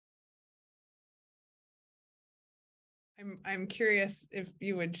I'm curious if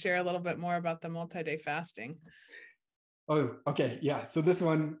you would share a little bit more about the multi-day fasting. Oh, okay. Yeah. So this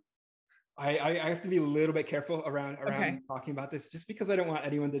one, I have to be a little bit careful Okay. around talking about this, just because I don't want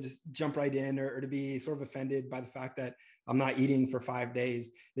anyone to just jump right in, or to be sort of offended by the fact that I'm not eating for 5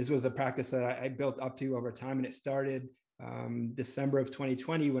 days. This was a practice that I built up to over time, and it started December of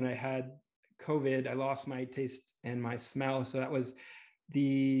 2020 when I had COVID. I lost my taste and my smell, so that was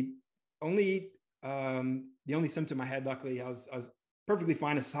the only the only symptom I had. Luckily, I was perfectly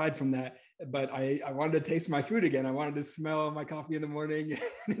fine aside from that, but I wanted to taste my food again. I wanted to smell my coffee in the morning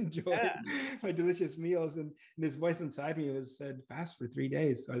and enjoy Yeah. my delicious meals. And this voice inside me was said, fast for 3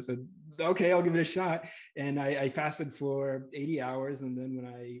 days. So I said, okay, I'll give it a shot. And I fasted for 80 hours. And then when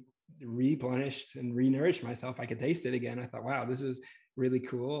I replenished and renourished myself, I could taste it again. I thought, wow, this is really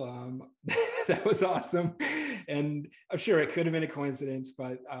cool. That was awesome. And I'm sure it could have been a coincidence,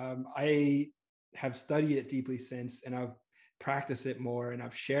 but I have studied it deeply since, and I've practiced it more, and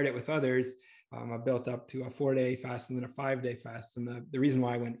I've shared it with others. I've built up to a 4-day fast and then a 5-day fast. And the reason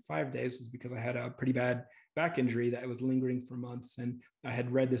why I went 5 days was because I had a pretty bad back injury that was lingering for months. And I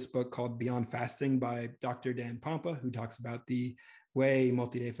had read this book called Beyond Fasting by Dr. Dan Pompa, who talks about the way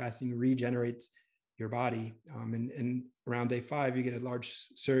multi-day fasting regenerates your body. And around day 5, you get a large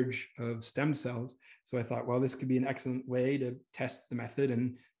surge of stem cells. So I thought, well, this could be an excellent way to test the method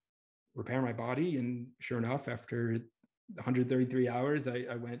and repair my body. And sure enough, after 133 hours,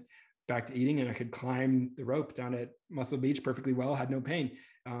 I went back to eating, and I could climb the rope down at Muscle Beach perfectly well, had no pain.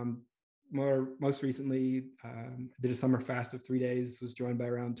 Most recently, did a summer fast of 3 days, was joined by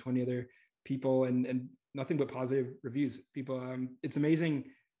around 20 other people, and nothing but positive reviews. People, it's amazing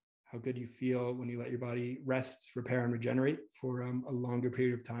how good you feel when you let your body rest, repair, and regenerate for a longer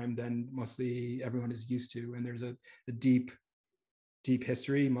period of time than mostly everyone is used to. And there's a deep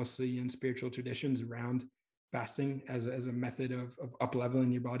history, mostly in spiritual traditions, around fasting as a method of up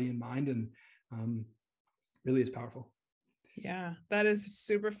leveling your body and mind, and really is powerful. Yeah, that is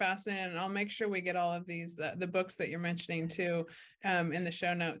super fascinating. And I'll make sure we get all of these, the books that you're mentioning too, in the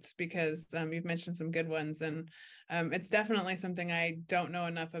show notes, because you've mentioned some good ones. And it's definitely something I don't know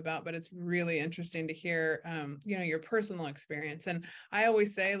enough about, but it's really interesting to hear, your personal experience. And I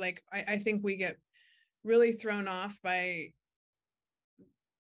always say, like, I think we get really thrown off by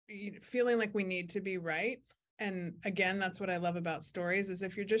feeling like we need to be right. And again, that's what I love about stories, is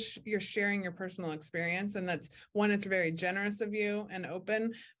if you're sharing your personal experience, and that's one, it's very generous of you and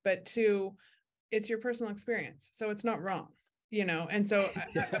open, but two, it's your personal experience, so it's not wrong, and so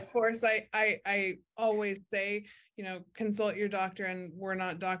Yeah. of course I always say, consult your doctor, and we're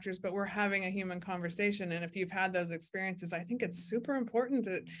not doctors, but we're having a human conversation. And if you've had those experiences, I think it's super important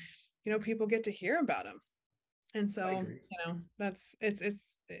that people get to hear about them. And so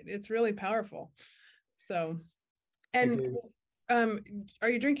it's really powerful. So, and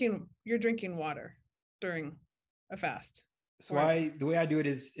you're drinking water during a fast? So the way I do it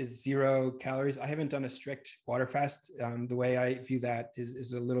is 0 calories. I haven't done a strict water fast. The way I view that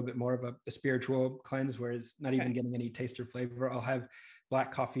is a little bit more of a spiritual cleanse, where it's not even getting any taste or flavor. I'll have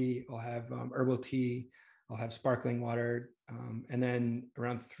black coffee, I'll have herbal tea, I'll have sparkling water, and then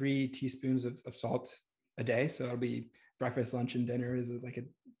around 3 teaspoons of salt a day. So it'll be breakfast, lunch, and dinner is like a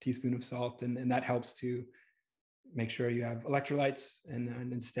teaspoon of salt, and that helps to make sure you have electrolytes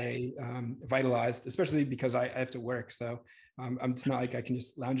and stay vitalized, especially because I have to work. So it's not like I can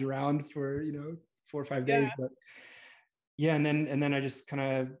just lounge around for 4 or 5 days. But yeah, and then I just kind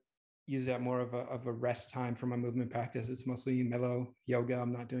of use that more of a rest time for my movement practice. It's mostly mellow yoga.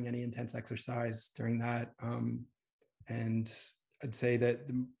 I'm not doing any intense exercise during that. And I'd say that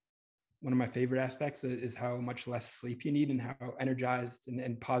one of my favorite aspects is how much less sleep you need, and how energized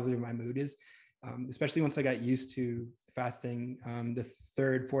and positive my mood is. Especially once I got used to fasting, the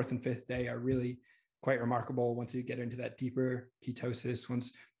 3rd, 4th, and 5th day are really quite remarkable. Once you get into that deeper ketosis,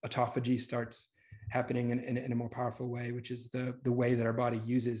 once autophagy starts happening in a more powerful way, which is the way that our body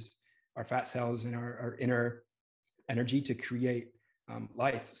uses our fat cells and our inner energy to create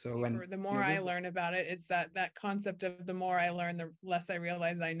life. So the more I learn about it, it's that concept of the more I learn, the less I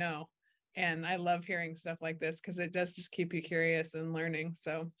realize I know. And I love hearing stuff like this, because it does just keep you curious and learning.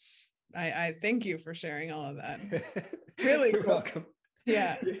 So I thank you for sharing all of that. Really You're cool. welcome.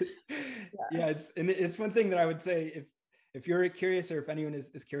 Yeah. It's one thing that I would say, if you're curious, or if anyone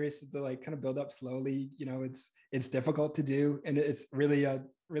is curious, to like kind of build up slowly. It's difficult to do, and it's really a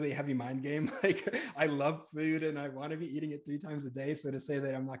really heavy mind game. Like, I love food and I want to be eating it 3 times a day. So to say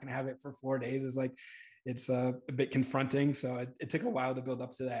that I'm not going to have it for 4 days is like, it's a bit confronting. So it took a while to build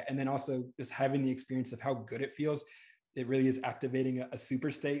up to that. And then also just having the experience of how good it feels. It really is activating a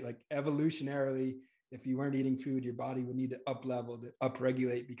super state. Like, evolutionarily, if you weren't eating food, your body would need to up level, to up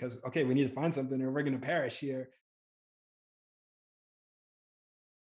regulate, because, okay, we need to find something or we're going to perish here.